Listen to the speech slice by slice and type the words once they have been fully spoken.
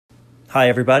Hi,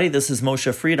 everybody. This is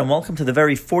Moshe Fried, and welcome to the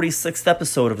very 46th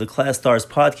episode of the Class Stars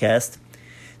podcast.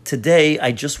 Today,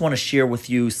 I just want to share with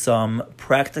you some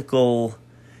practical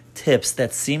tips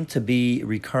that seem to be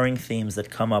recurring themes that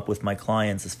come up with my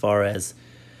clients as far as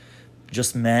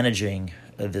just managing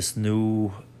this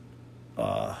new,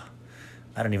 I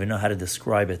don't even know how to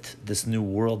describe it, this new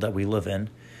world that we live in,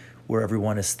 where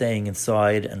everyone is staying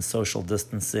inside and social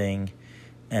distancing,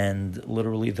 and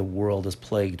literally the world is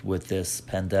plagued with this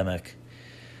pandemic.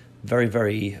 Very,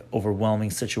 very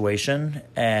overwhelming situation,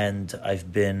 and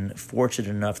I've been fortunate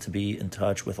enough to be in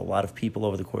touch with a lot of people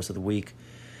over the course of the week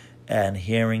and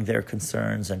hearing their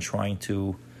concerns and trying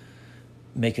to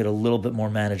make it a little bit more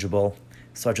manageable.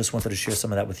 So I just wanted to share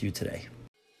some of that with you today.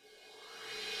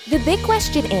 The big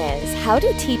question is, how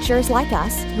do teachers like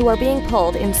us, who are being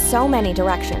pulled in so many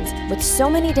directions, with so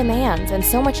many demands and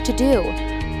so much to do,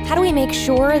 how do we make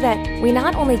sure that we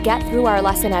not only get through our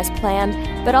lesson as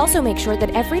planned, but also make sure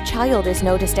that every child is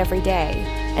noticed every day,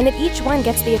 and that each one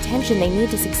gets the attention they need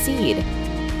to succeed?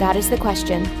 That is the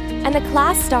question, and the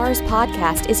Class Stars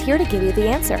podcast is here to give you the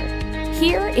answer.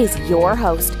 Here is your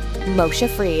host, Moshe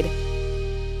Fried.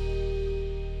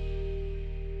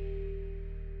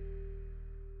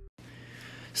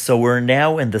 So we're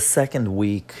now in the second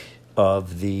week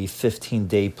of the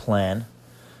 15-day plan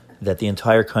that the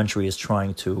entire country is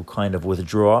trying to kind of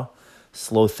withdraw,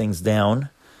 slow things down.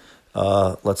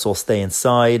 Let's all stay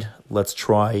inside. Let's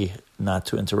try not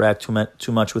to interact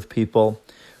too much with people,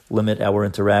 limit our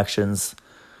interactions.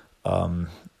 I'm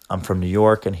from New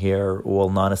York, and here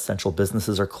all non-essential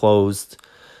businesses are closed,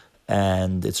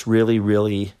 and it's really,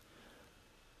 really,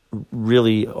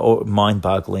 really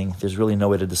mind-boggling. There's really no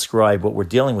way to describe what we're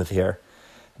dealing with here.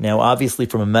 Now, obviously,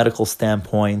 from a medical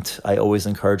standpoint, I always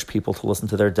encourage people to listen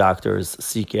to their doctors,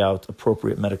 seek out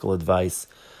appropriate medical advice,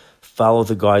 follow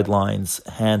the guidelines,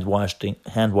 hand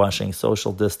washing,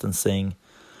 social distancing,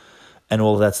 and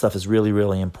all of that stuff is really,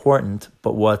 really important.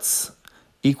 But what's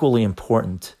equally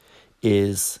important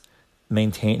is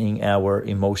maintaining our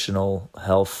emotional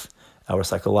health, our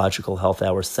psychological health,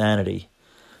 our sanity,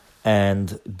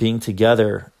 and being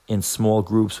together in small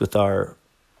groups with our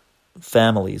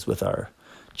families, with our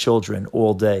children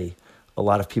all day. A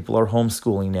lot of people are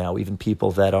homeschooling now, even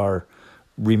people that are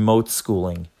remote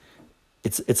schooling.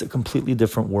 It's a completely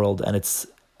different world, and it's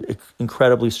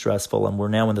incredibly stressful, and we're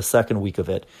now in the second week of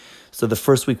it. So the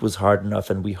first week was hard enough,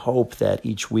 and we hope that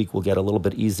each week will get a little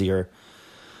bit easier,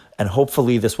 and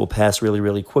hopefully this will pass really,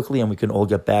 really quickly, and we can all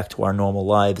get back to our normal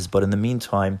lives. But in the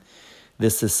meantime,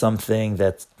 this is something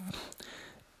that,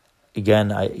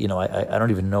 again, I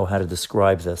don't even know how to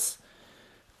describe this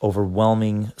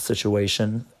overwhelming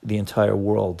situation. The entire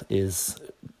world is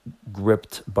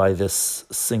gripped by this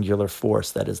singular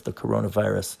force that is the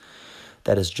coronavirus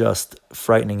that is just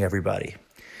frightening everybody.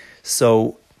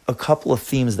 So a couple of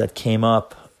themes that came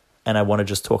up, and I want to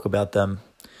just talk about them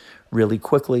really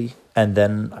quickly. And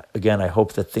then, again, I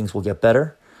hope that things will get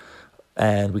better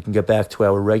and we can get back to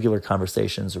our regular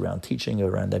conversations around teaching,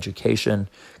 around education,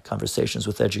 conversations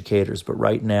with educators. But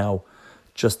right now,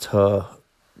 just to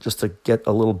get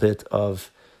a little bit of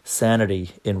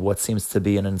sanity in what seems to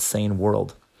be an insane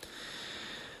world.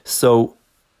 So,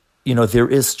 there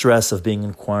is stress of being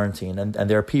in quarantine, and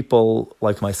there are people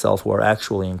like myself who are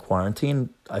actually in quarantine.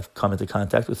 I've come into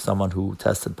contact with someone who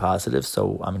tested positive,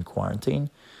 so I'm in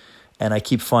quarantine, and I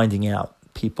keep finding out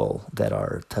people that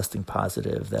are testing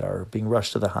positive, that are being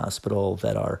rushed to the hospital,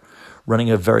 that are running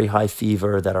a very high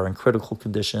fever, that are in critical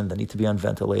condition, that need to be on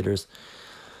ventilators,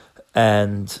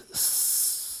 and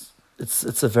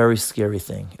it's a very scary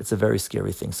thing. It's a very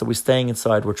scary thing. So we're staying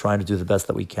inside. We're trying to do the best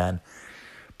that we can.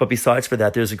 But besides for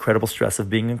that, there's incredible stress of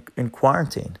being in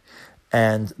quarantine.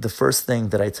 And the first thing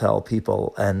that I tell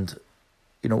people, and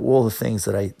all the things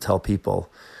that I tell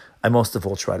people, I most of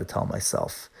all try to tell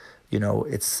myself.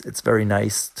 It's very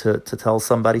nice to tell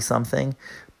somebody something,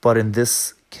 but in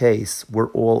this case,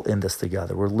 we're all in this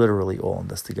together. We're literally all in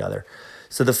this together.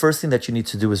 So the first thing that you need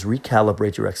to do is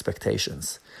recalibrate your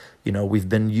expectations. We've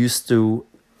been used to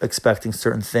expecting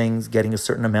certain things, getting a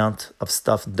certain amount of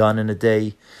stuff done in a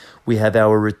day. We have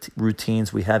our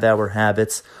routines, we have our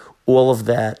habits. All of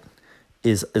that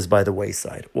is by the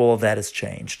wayside. All of that has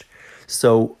changed.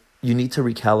 So you need to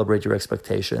recalibrate your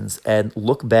expectations and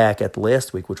look back at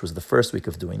last week, which was the first week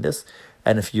of doing this.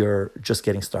 And if you're just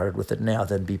getting started with it now,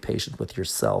 then be patient with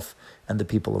yourself and the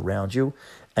people around you.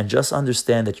 And just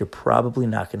understand that you're probably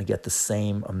not going to get the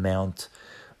same amount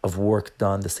of work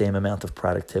done, the same amount of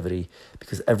productivity,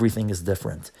 because everything is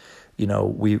different.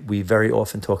 We very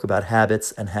often talk about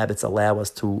habits, and habits allow us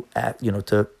to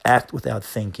act without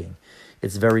thinking.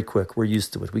 It's very quick. We're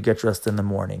used to it. We get dressed in the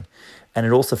morning. And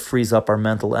it also frees up our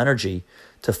mental energy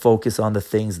to focus on the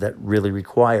things that really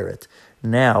require it.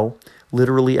 Now,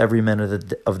 literally every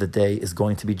minute of the day is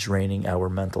going to be draining our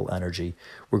mental energy.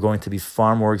 We're going to be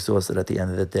far more exhausted at the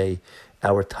end of the day.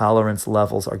 Our tolerance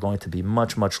levels are going to be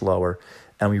much, much lower.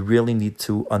 And we really need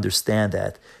to understand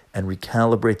that and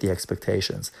recalibrate the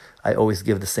expectations. I always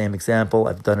give the same example.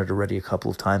 I've done it already a couple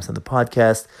of times on the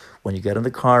podcast. When you get in the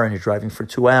car and you're driving for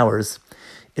 2 hours,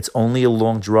 it's only a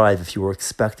long drive if you were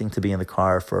expecting to be in the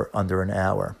car for under an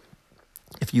hour.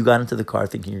 If you got into the car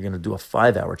thinking you're going to do a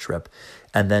 5-hour trip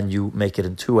and then you make it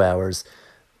in 2 hours,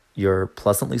 you're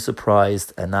pleasantly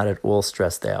surprised and not at all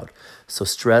stressed out. So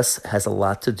stress has a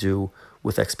lot to do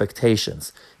with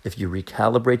expectations. If you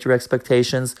recalibrate your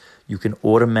expectations, you can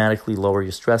automatically lower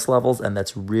your stress levels, and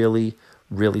that's really,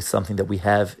 really something that we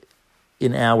have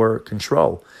in our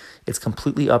control. It's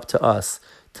completely up to us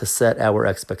to set our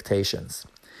expectations.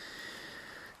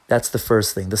 That's the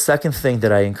first thing. The second thing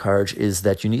that I encourage is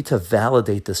that you need to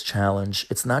validate this challenge.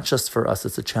 It's not just for us,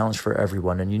 it's a challenge for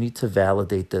everyone, and you need to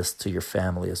validate this to your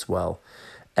family as well.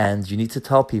 And you need to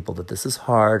tell people that this is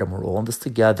hard and we're all in this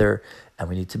together, and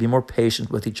we need to be more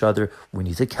patient with each other. We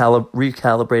need to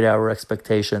recalibrate our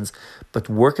expectations, but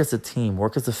work as a team,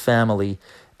 work as a family,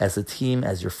 as a team,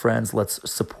 as your friends. Let's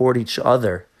support each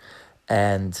other.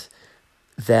 And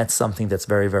that's something that's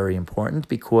very, very important,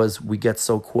 because we get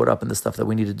so caught up in the stuff that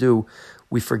we need to do,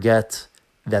 we forget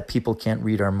that people can't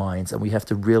read our minds. And we have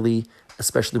to really,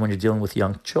 especially when you're dealing with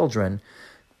young children,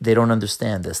 they don't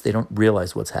understand this. They don't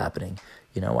realize what's happening.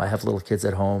 I have little kids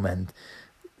at home, and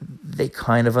they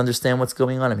kind of understand what's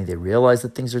going on. I mean, they realize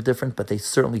that things are different, but they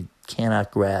certainly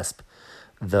cannot grasp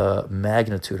the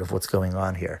magnitude of what's going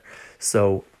on here.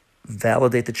 So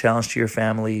validate the challenge to your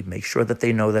family. Make sure that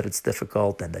they know that it's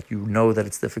difficult, and that you know that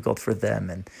it's difficult for them,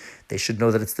 and they should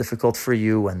know that it's difficult for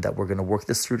you, and that we're going to work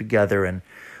this through together. And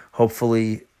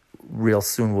hopefully real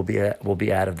soon we'll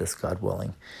be out of this, God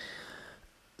willing.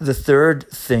 The third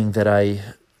thing that I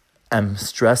am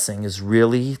stressing is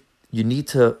really you need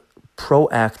to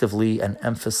proactively and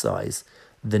emphasize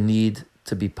the need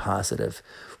to be positive.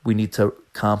 We need to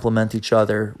compliment each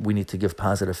other. We need to give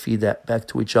positive feedback back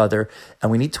to each other.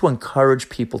 And we need to encourage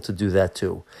people to do that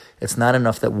too. It's not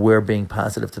enough that we're being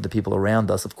positive to the people around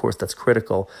us. Of course, that's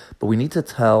critical. But we need to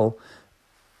tell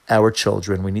our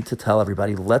children, we need to tell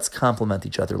everybody, let's compliment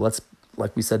each other. Let's,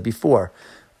 like we said before,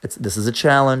 this is a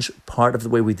challenge. Part of the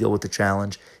way we deal with the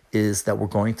challenge is that we're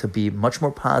going to be much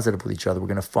more positive with each other. We're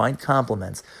going to find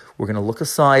compliments. We're going to look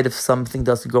aside if something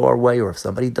doesn't go our way, or if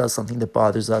somebody does something that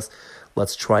bothers us.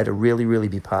 Let's try to really, really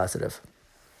be positive.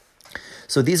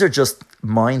 So these are just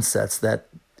mindsets that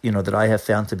I have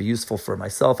found to be useful for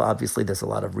myself. Obviously, there's a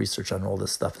lot of research on all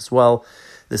this stuff as well.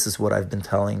 This is what I've been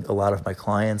telling a lot of my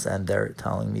clients, and they're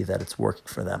telling me that it's working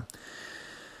for them.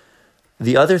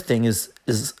 The other thing is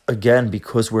again,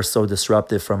 because we're so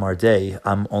disruptive from our day,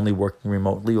 I'm only working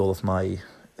remotely. All of my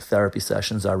therapy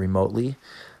sessions are remotely.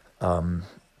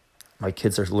 My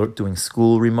kids are doing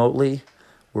school remotely.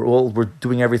 We're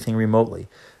doing everything remotely.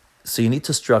 So you need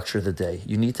to structure the day.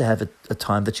 You need to have a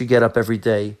time that you get up every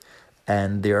day,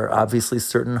 and there are obviously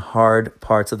certain hard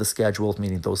parts of the schedule,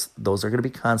 meaning those are going to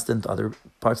be constant. Other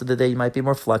parts of the day you might be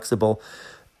more flexible,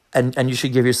 and you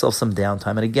should give yourself some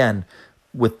downtime. And again,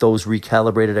 with those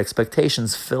recalibrated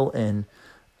expectations, fill in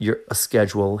a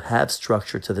schedule, have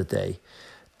structure to the day,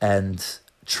 and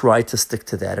try to stick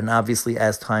to that. And obviously,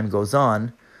 as time goes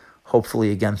on,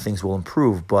 hopefully, again, things will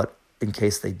improve. But in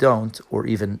case they don't, or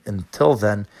even until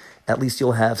then, at least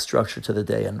you'll have structure to the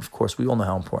day. And of course, we all know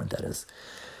how important that is.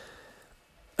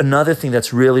 Another thing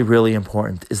that's really, really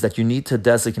important is that you need to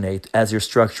designate, as you're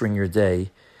structuring your day,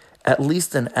 at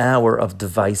least an hour of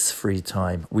device-free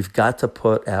time. We've got to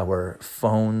put our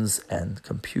phones and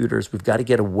computers, we've got to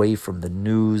get away from the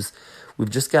news. We've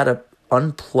just got to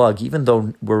unplug, even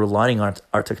though we're relying on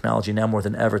our technology now more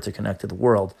than ever to connect to the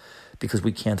world, because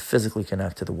we can't physically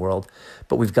connect to the world.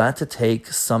 But we've got to take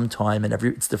some time, and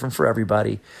it's different for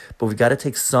everybody, but we've got to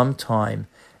take some time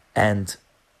and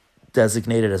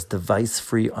designate it as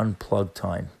device-free, unplugged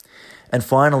time. And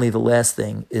finally, the last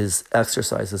thing is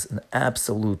exercise is an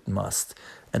absolute must.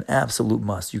 An absolute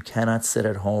must. You cannot sit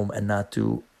at home and not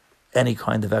do any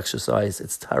kind of exercise.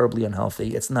 It's terribly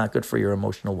unhealthy. It's not good for your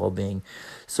emotional well-being.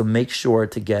 So make sure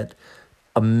to get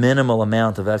a minimal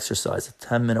amount of exercise, a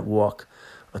 10-minute walk,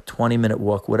 a 20-minute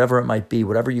walk, whatever it might be,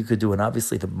 whatever you could do. And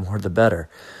obviously, the more the better.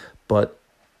 But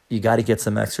you got to get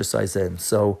some exercise in.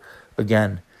 So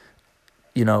again,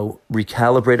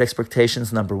 recalibrate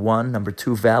expectations, number one. Number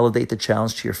two, validate the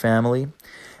challenge to your family.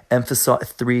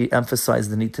 Emphasize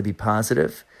the need to be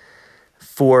positive.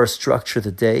 4, structure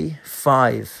the day.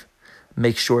 5,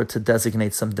 make sure to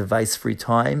designate some device-free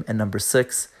time. And number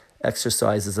 6,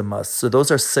 exercise is a must. So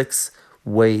those are 6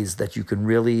 ways that you can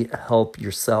really help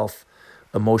yourself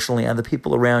emotionally and the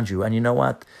people around you. And you know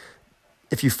what?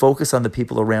 If you focus on the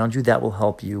people around you, that will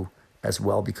help you as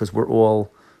well, because we're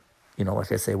all,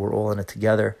 like I say, we're all in it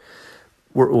together.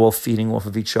 We're all feeding off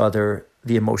of each other.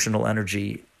 The emotional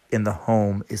energy in the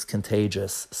home is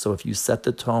contagious. So if you set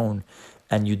the tone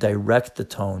and you direct the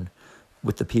tone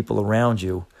with the people around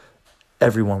you,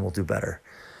 everyone will do better.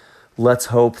 Let's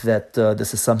hope that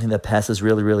this is something that passes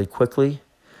really, really quickly,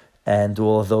 and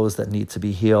all of those that need to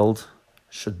be healed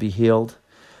should be healed.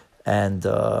 And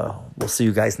we'll see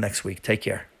you guys next week. Take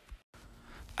care.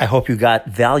 I hope you got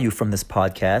value from this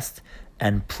podcast.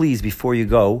 And please, before you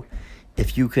go,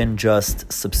 if you can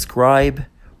just subscribe,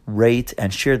 rate,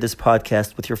 and share this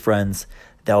podcast with your friends,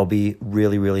 that will be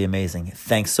really, really amazing.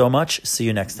 Thanks so much. See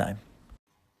you next time.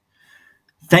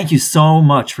 Thank you so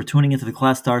much for tuning into the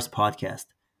Class Stars podcast.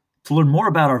 To learn more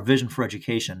about our vision for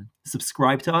education,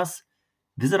 subscribe to us,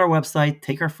 visit our website,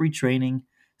 take our free training,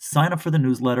 sign up for the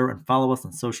newsletter, and follow us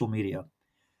on social media.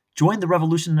 Join the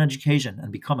revolution in education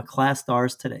and become a Class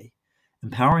Stars today,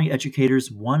 empowering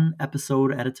educators one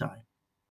episode at a time.